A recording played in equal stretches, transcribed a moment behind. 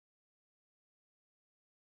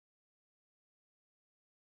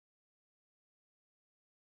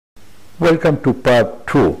Welcome to part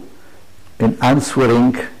 2 in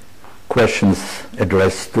answering questions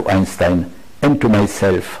addressed to Einstein and to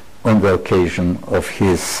myself on the occasion of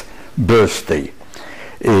his birthday.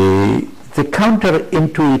 The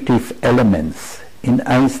counterintuitive elements in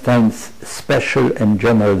Einstein's special and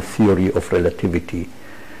general theory of relativity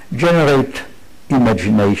generate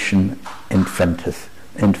imagination and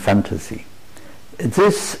fantasy.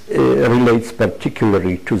 This relates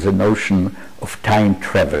particularly to the notion of time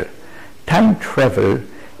travel. Time travel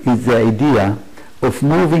is the idea of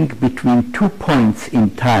moving between 2 points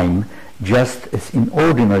in time, just as in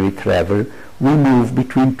ordinary travel we move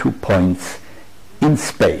between 2 points in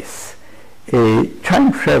space.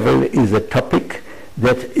 Time travel is a topic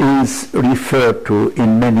that is referred to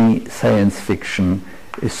in many science fiction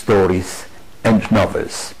stories and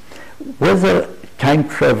novels. Whether time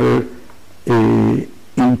travel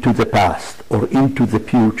into the past or into the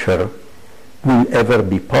future will ever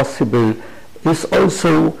be possible is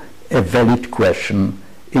also a valid question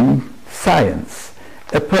in science.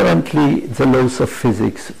 Apparently, the laws of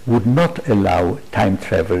physics would not allow time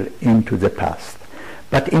travel into the past.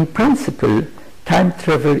 But in principle, time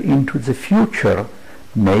travel into the future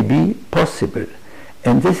may be possible.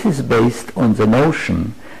 And this is based on the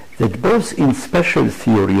notion that both in special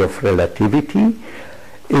theory of relativity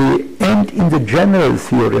and in the general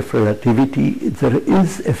theory of relativity, there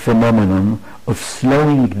is a phenomenon of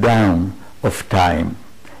slowing down of time.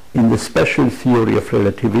 In the special theory of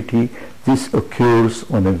relativity, this occurs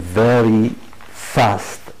on a very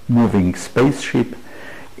fast-moving spaceship.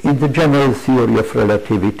 In the general theory of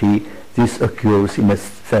relativity, this occurs in a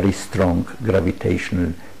very strong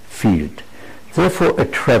gravitational field. Therefore, a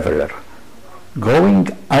traveler going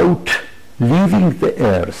out, leaving the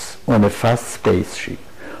Earth on a fast spaceship,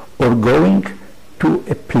 or going to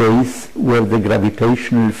a place where the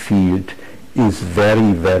gravitational field is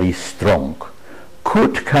very, very strong,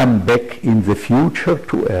 could come back in the future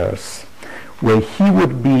to Earth, where he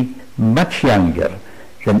would be much younger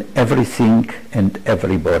than everything and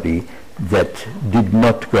everybody that did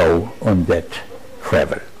not go on that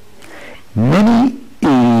travel. Many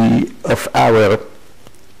of our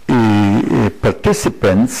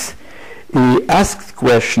participants asked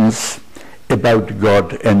questions about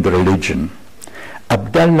God and religion.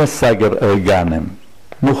 Abdallah Sagar Erganem,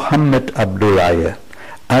 Muhammad Abdullahi,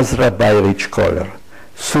 Azra Bayrich Kohler,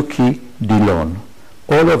 Suki Dillon,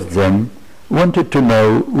 all of them wanted to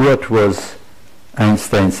know what was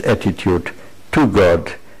Einstein's attitude to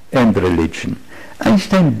God and religion.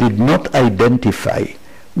 Einstein did not identify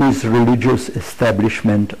with religious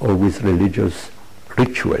establishment or with religious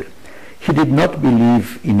ritual. He did not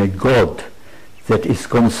believe in a God that is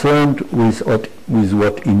concerned with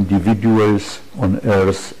what individuals on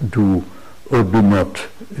earth do or do not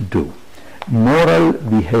do. Moral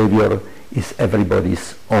behavior is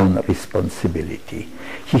everybody's own responsibility.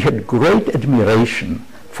 He had great admiration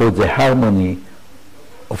for the harmony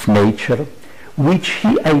of nature, which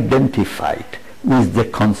he identified with the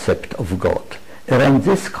concept of God. Around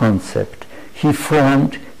this concept, he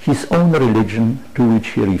formed his own religion, to which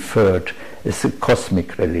he referred as a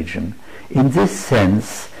cosmic religion. In this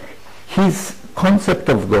sense, his concept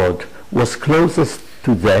of God was closest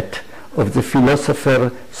to that of the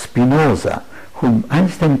philosopher Spinoza, whom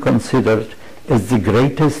Einstein considered as the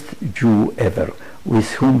greatest Jew ever, with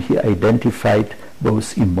whom he identified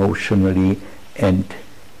both emotionally and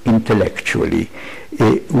intellectually.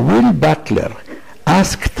 Will Butler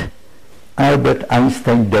asked Albert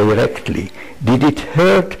Einstein directly, did it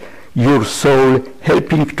hurt your soul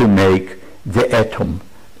helping to make the atom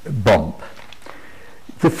bomb?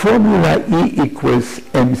 The formula E equals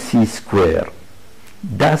mc squared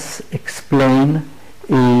does explain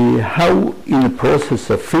how in a process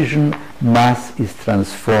of fission mass is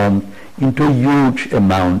transformed into a huge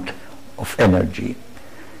amount of energy.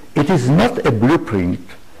 It is not a blueprint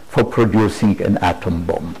for producing an atom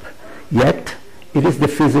bomb, yet it is the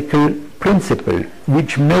physical principle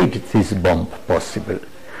which made this bomb possible.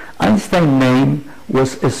 Einstein's name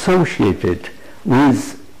was associated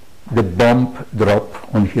with the bomb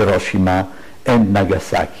drop on Hiroshima and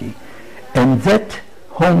Nagasaki, and that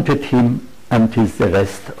haunted him until the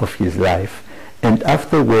rest of his life. And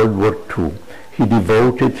after World War II, he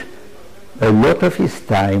devoted a lot of his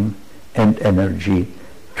time and energy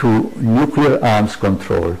to nuclear arms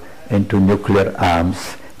control and to nuclear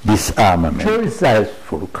arms disarmament. Charles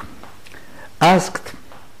Salzburg asked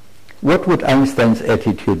what would Einstein's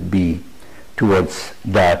attitude be towards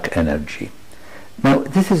dark energy. Now,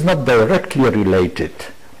 this is not directly related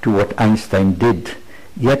to what Einstein did,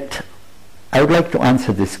 yet I would like to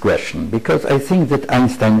answer this question because I think that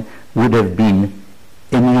Einstein would have been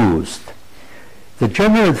and used. The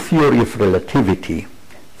general theory of relativity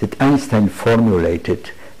that Einstein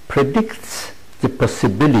formulated predicts the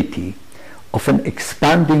possibility of an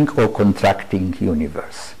expanding or contracting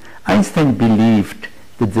universe. Einstein believed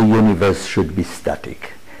that the universe should be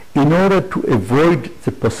static. In order to avoid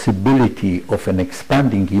the possibility of an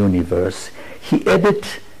expanding universe, he added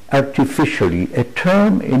artificially a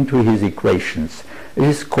term into his equations. It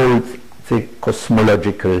is called the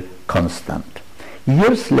cosmological constant.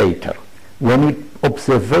 Years later, when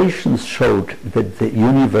observations showed that the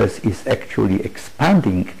universe is actually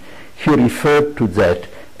expanding, he referred to that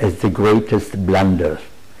as the greatest blunder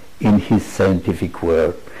in his scientific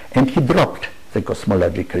work, and he dropped the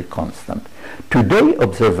cosmological constant. Today,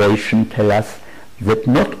 observations tell us that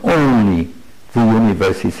not only the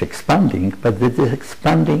universe is expanding, but that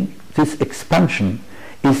this expansion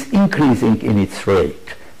is increasing in its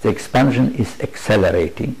rate. The expansion is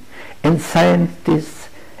accelerating, and scientists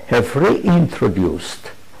have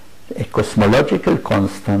reintroduced a cosmological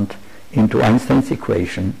constant into Einstein's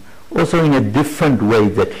equation, also in a different way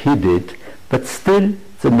that he did, but still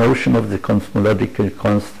the notion of the cosmological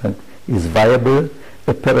constant is viable,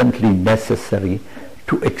 apparently necessary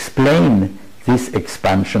to explain this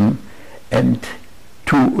expansion and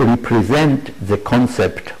to represent the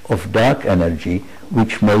concept of dark energy,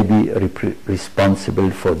 which may be responsible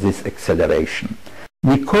for this acceleration.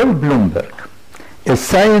 Nicole Bloomberg, a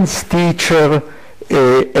science teacher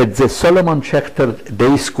at the Solomon Schechter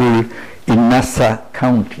Day School in Nassau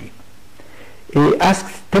County,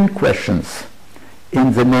 asked 10 questions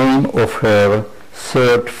in the name of her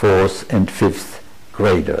 3rd, 4th, and 5th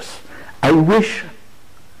graders. I wish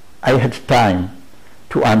I had time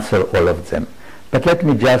to answer all of them, but let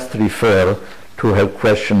me just refer to her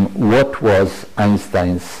question, what was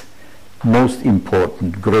Einstein's most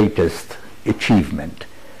important, greatest achievement?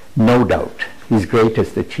 No doubt, his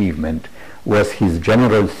greatest achievement was his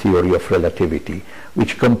general theory of relativity,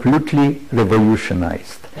 which completely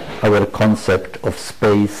revolutionized our concept of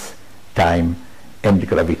space, time, and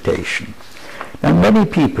gravitation. Now, many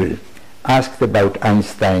people asked about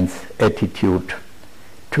Einstein's attitude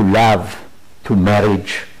to love, to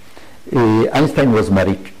marriage. Einstein was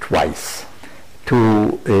married twice,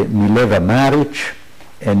 to Mileva marriage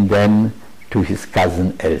and then to his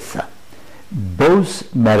cousin Elsa.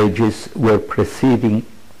 Both marriages were preceded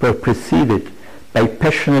by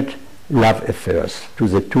passionate love affairs to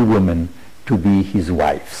the two women to be his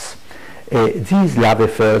wives. These love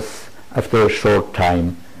affairs, after a short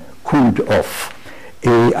time, cooled off.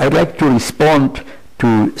 I'd like to respond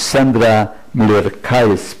to Sandra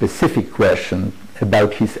Miller-Kyle's specific question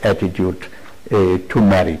about his attitude to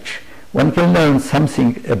marriage. One can learn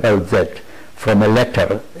something about that from a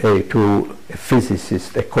letter to a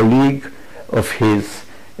physicist, a colleague of his,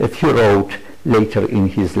 that he wrote later in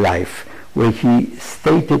his life, where he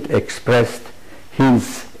expressed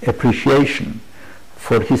his appreciation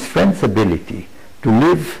for his friend's ability to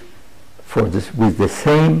live with the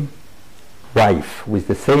same wife, with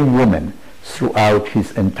the same woman throughout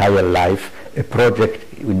his entire life, a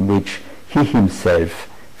project in which he himself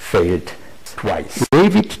failed twice.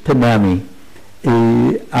 David Tanami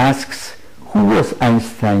asks, who was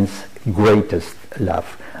Einstein's greatest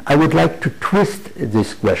love? I would like to twist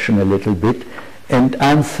this question a little bit and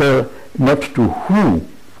answer not to who,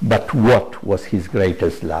 but what was his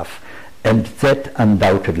greatest love, and that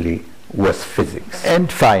undoubtedly was physics.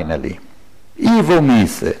 And finally, Ivo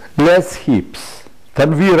Mise, Les Hips,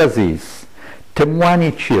 Tanvir Aziz,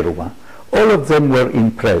 Temwani Chirwa, all of them were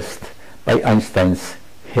impressed by Einstein's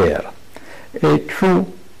hair.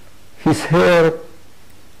 True, his hair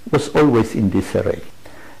was always in disarray.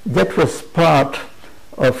 That was part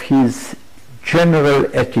of his general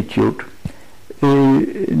attitude,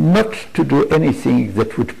 not to do anything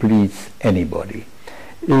that would please anybody.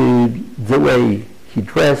 The way he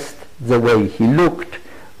dressed, the way he looked,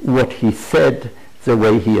 what he said, the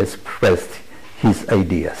way he expressed his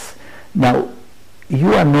ideas. Now,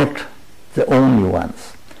 you are not the only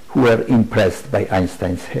ones who were impressed by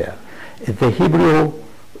Einstein's hair. At the Hebrew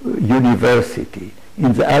University,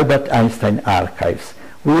 in the Albert Einstein archives,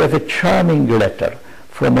 we have a charming letter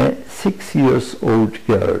from a 6-year-old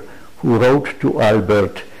girl who wrote to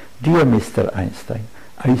Albert, "Dear Mr. Einstein,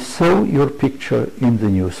 I saw your picture in the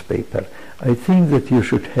newspaper. I think that you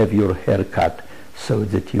should have your hair cut so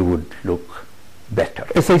that you would look better."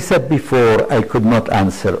 As I said before, I could not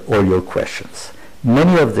answer all your questions.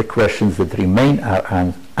 Many of the questions that remain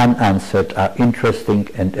unanswered are interesting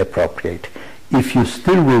and appropriate. If you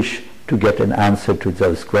still wish to get an answer to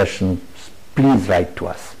those questions, please write to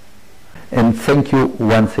us. And thank you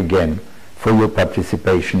once again for your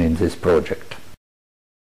participation in this project.